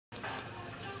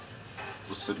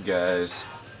What's up, guys?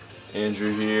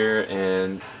 Andrew here,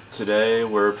 and today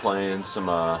we're playing some,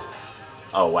 oh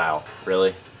wow,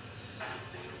 really?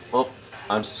 Well,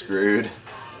 I'm screwed.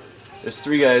 There's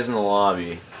 3 guys in the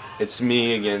lobby. It's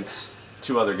me against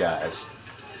 2 other guys.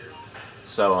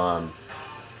 So, on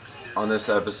this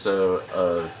episode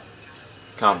of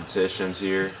competitions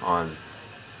here on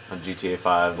GTA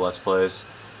 5 Let's Plays,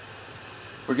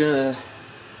 we're gonna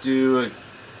do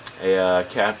a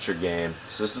capture game.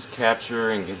 So this is capture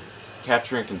and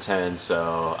contend.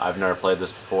 So I've never played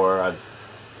this before. I've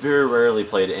very rarely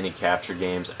played any capture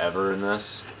games ever in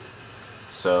this.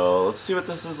 So let's see what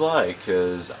this is like,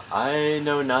 because I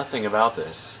know nothing about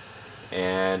this,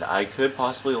 and I could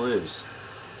possibly lose.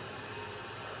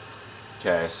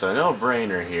 Okay, so no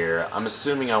brainer here. I'm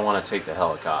assuming I want to take the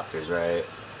helicopters, right?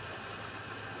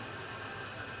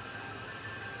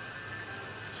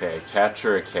 Okay,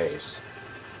 capture a case.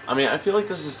 I mean, I feel like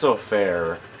this is so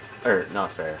fair. Or,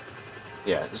 not fair.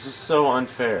 Yeah, this is so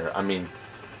unfair. I mean,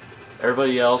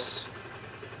 everybody else,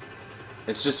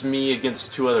 it's just me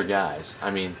against 2 other guys.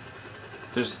 I mean,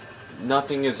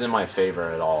 nothing is in my favor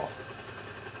at all.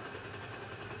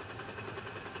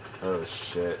 Oh,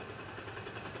 shit.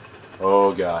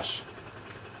 Oh, gosh.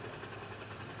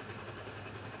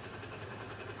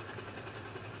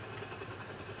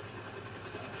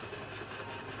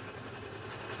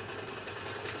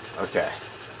 Okay.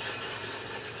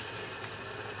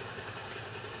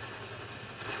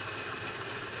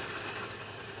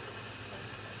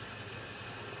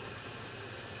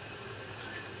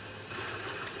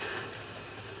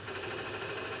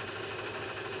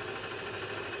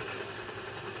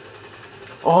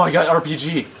 Oh, I got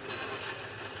RPG!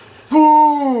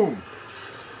 Boom!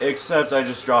 Except I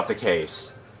just dropped the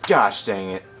case. Gosh dang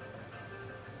it.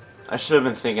 I should have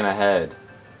been thinking ahead.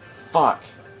 Fuck.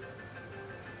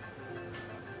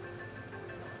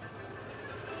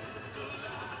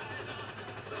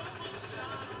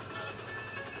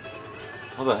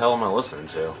 What the hell am I listening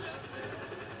to?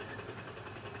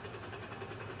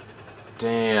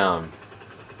 Damn.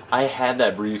 I had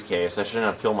that briefcase. I shouldn't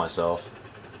have killed myself.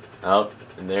 Oh,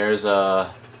 and there's old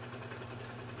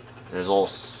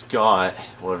Scott,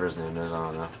 whatever his name is, I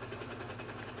don't know.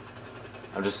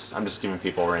 I'm just giving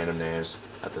people random names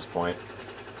at this point.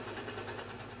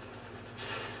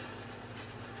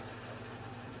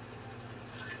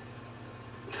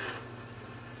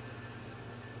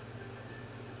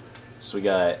 So we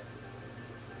got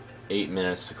 8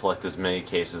 minutes to collect as many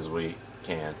cases as we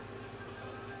can.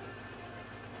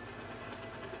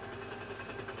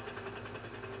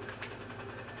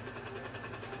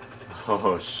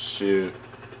 Oh shoot.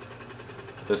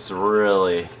 This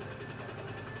really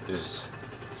is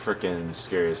freaking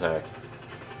scary as heck.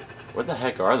 What the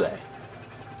heck are they?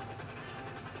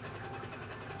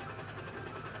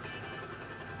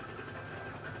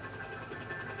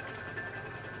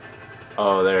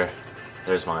 Oh,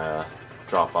 there's my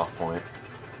drop-off point.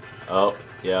 Oh,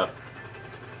 yep.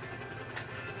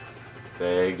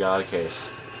 They got a case.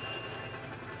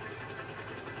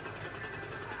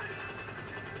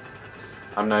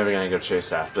 I'm not even gonna go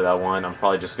chase after that one. I'm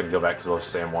probably just gonna go back to the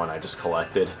same one I just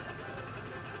collected.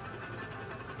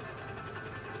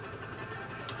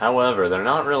 However, they're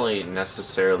not really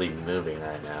necessarily moving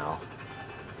right now.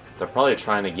 They're probably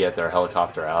trying to get their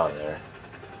helicopter out of there.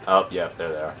 Oh, yep, they're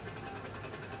there.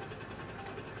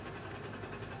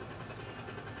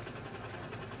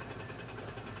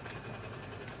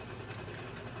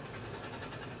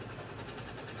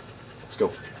 Let's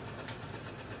go.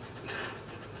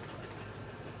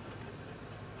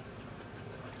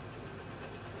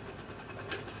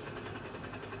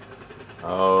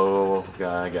 Oh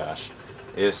gosh.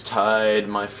 It's tied,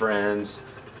 my friends.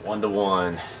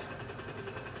 1-1.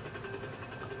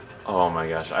 Oh my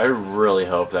gosh. I really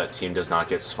hope that team does not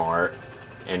get smart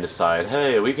and decide,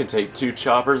 hey, we can take 2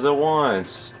 choppers at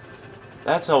once.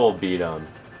 That's how we'll beat them.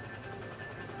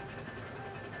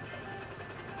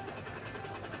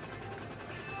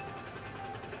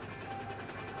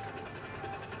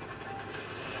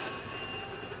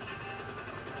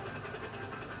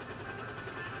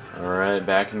 Alright,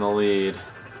 back in the lead.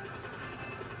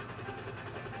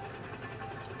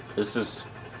 This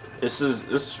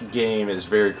game is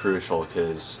very crucial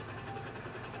because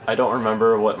I don't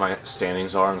remember what my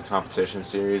standings are in the competition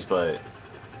series, but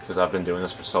because I've been doing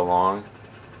this for so long.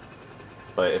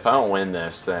 But if I don't win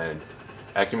this, then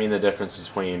that can mean the difference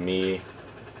between me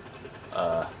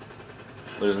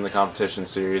losing the competition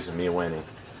series and me winning.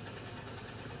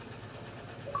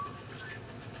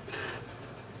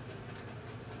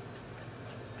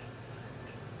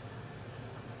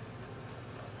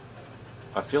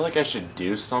 I feel like I should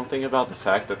do something about the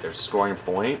fact that they're scoring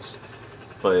points,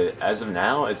 but as of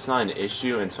now, it's not an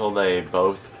issue until they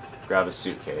both grab a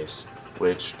suitcase,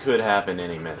 which could happen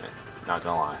any minute, not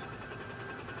gonna lie.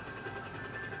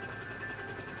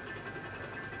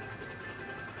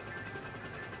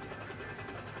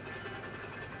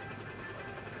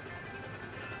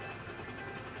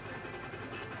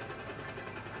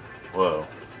 Whoa.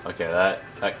 Okay,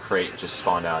 that crate just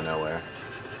spawned out of nowhere.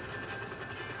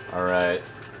 Alright,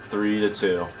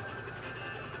 3-2.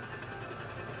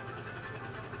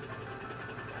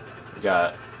 We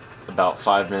got about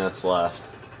 5 minutes left.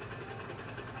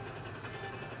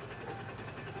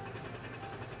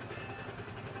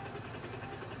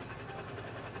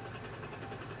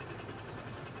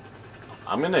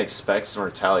 I'm gonna expect some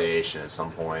retaliation at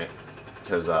some point,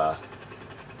 because there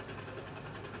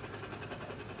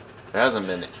hasn't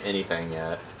been anything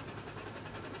yet.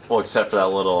 Well, except for that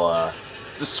little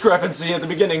discrepancy at the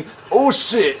beginning. Oh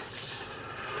shit!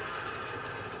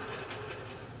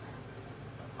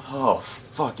 Oh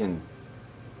fucking.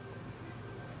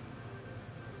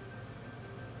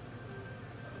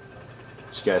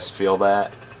 Did you guys feel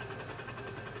that?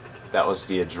 That was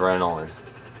the adrenaline.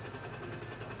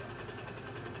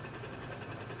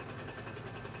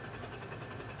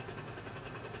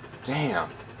 Damn.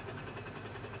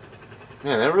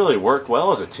 Man, they really work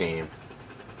well as a team.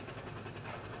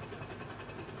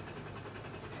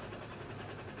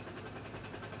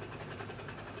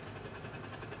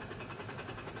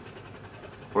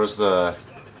 Where's the...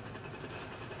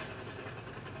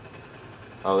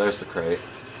 Oh, there's the crate.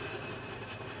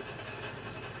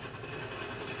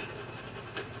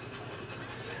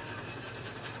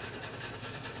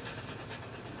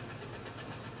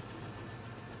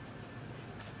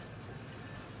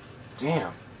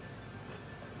 Damn.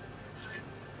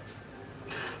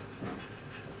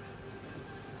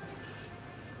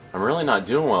 I'm really not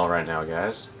doing well right now,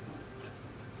 guys.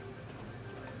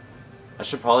 I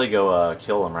should probably go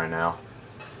kill him right now.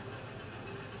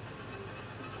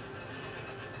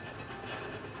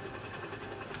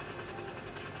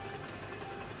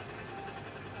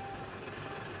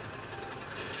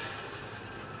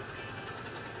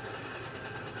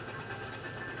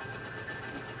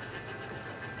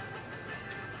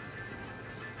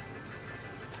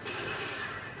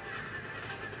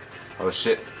 Oh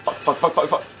shit. Fuck, fuck, fuck, fuck,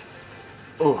 fuck.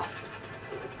 Ooh.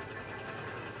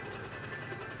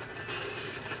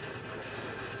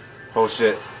 Oh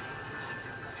shit.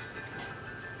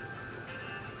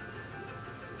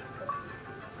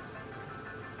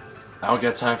 I don't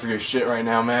got time for your shit right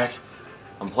now, Mac.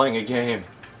 I'm playing a game.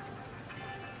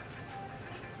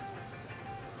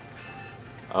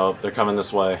 Oh, they're coming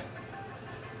this way.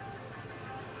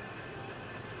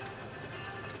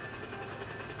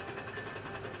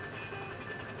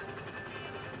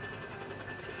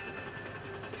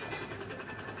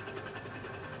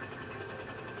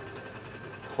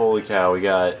 Holy cow, we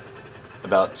got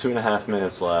about 2.5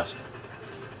 minutes left.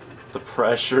 The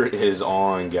pressure is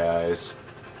on, guys.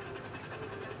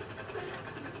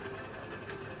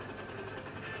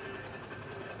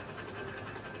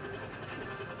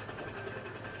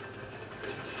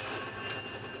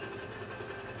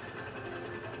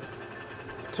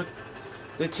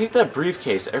 They take that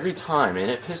briefcase every time,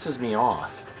 and it pisses me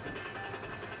off.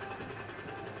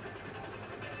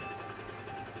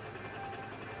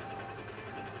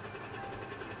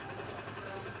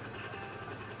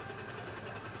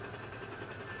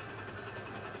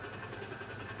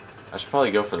 I should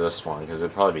probably go for this one, because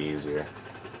it'd probably be easier.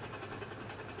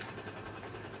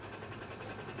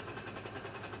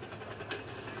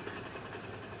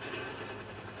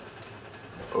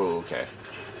 Oh, okay.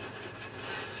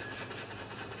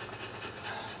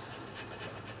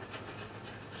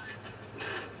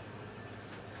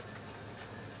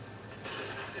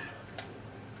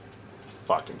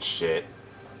 Fucking shit.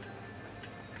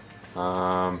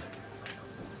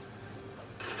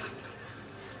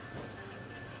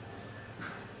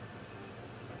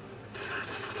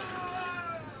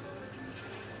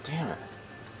 Damn it.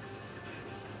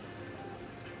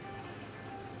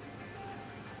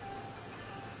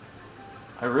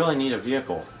 I really need a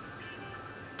vehicle.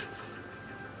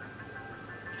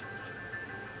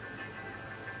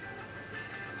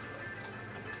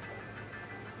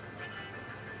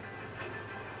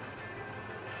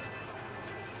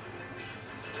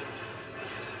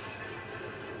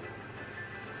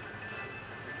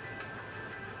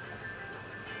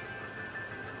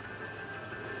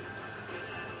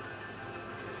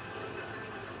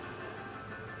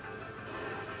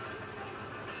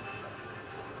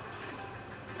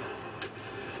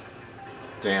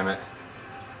 Damn it.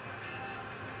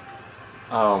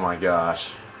 Oh my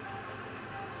gosh.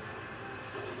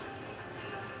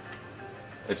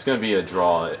 It's going to be a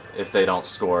draw if they don't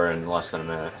score in less than a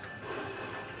minute.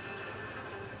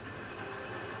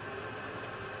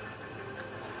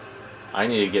 I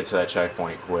need to get to that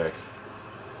checkpoint quick.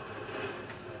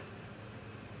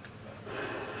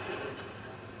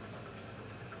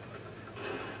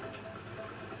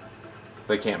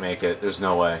 They can't make it. There's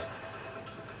no way.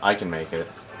 I can make it.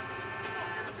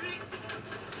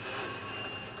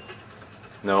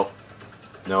 Nope.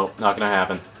 Nope, not gonna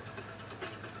happen.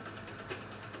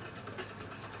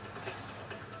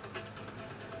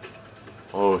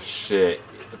 Oh shit.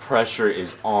 The pressure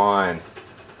is on.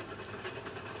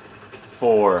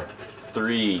 4,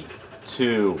 3,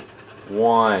 2,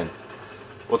 1.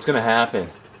 What's gonna happen?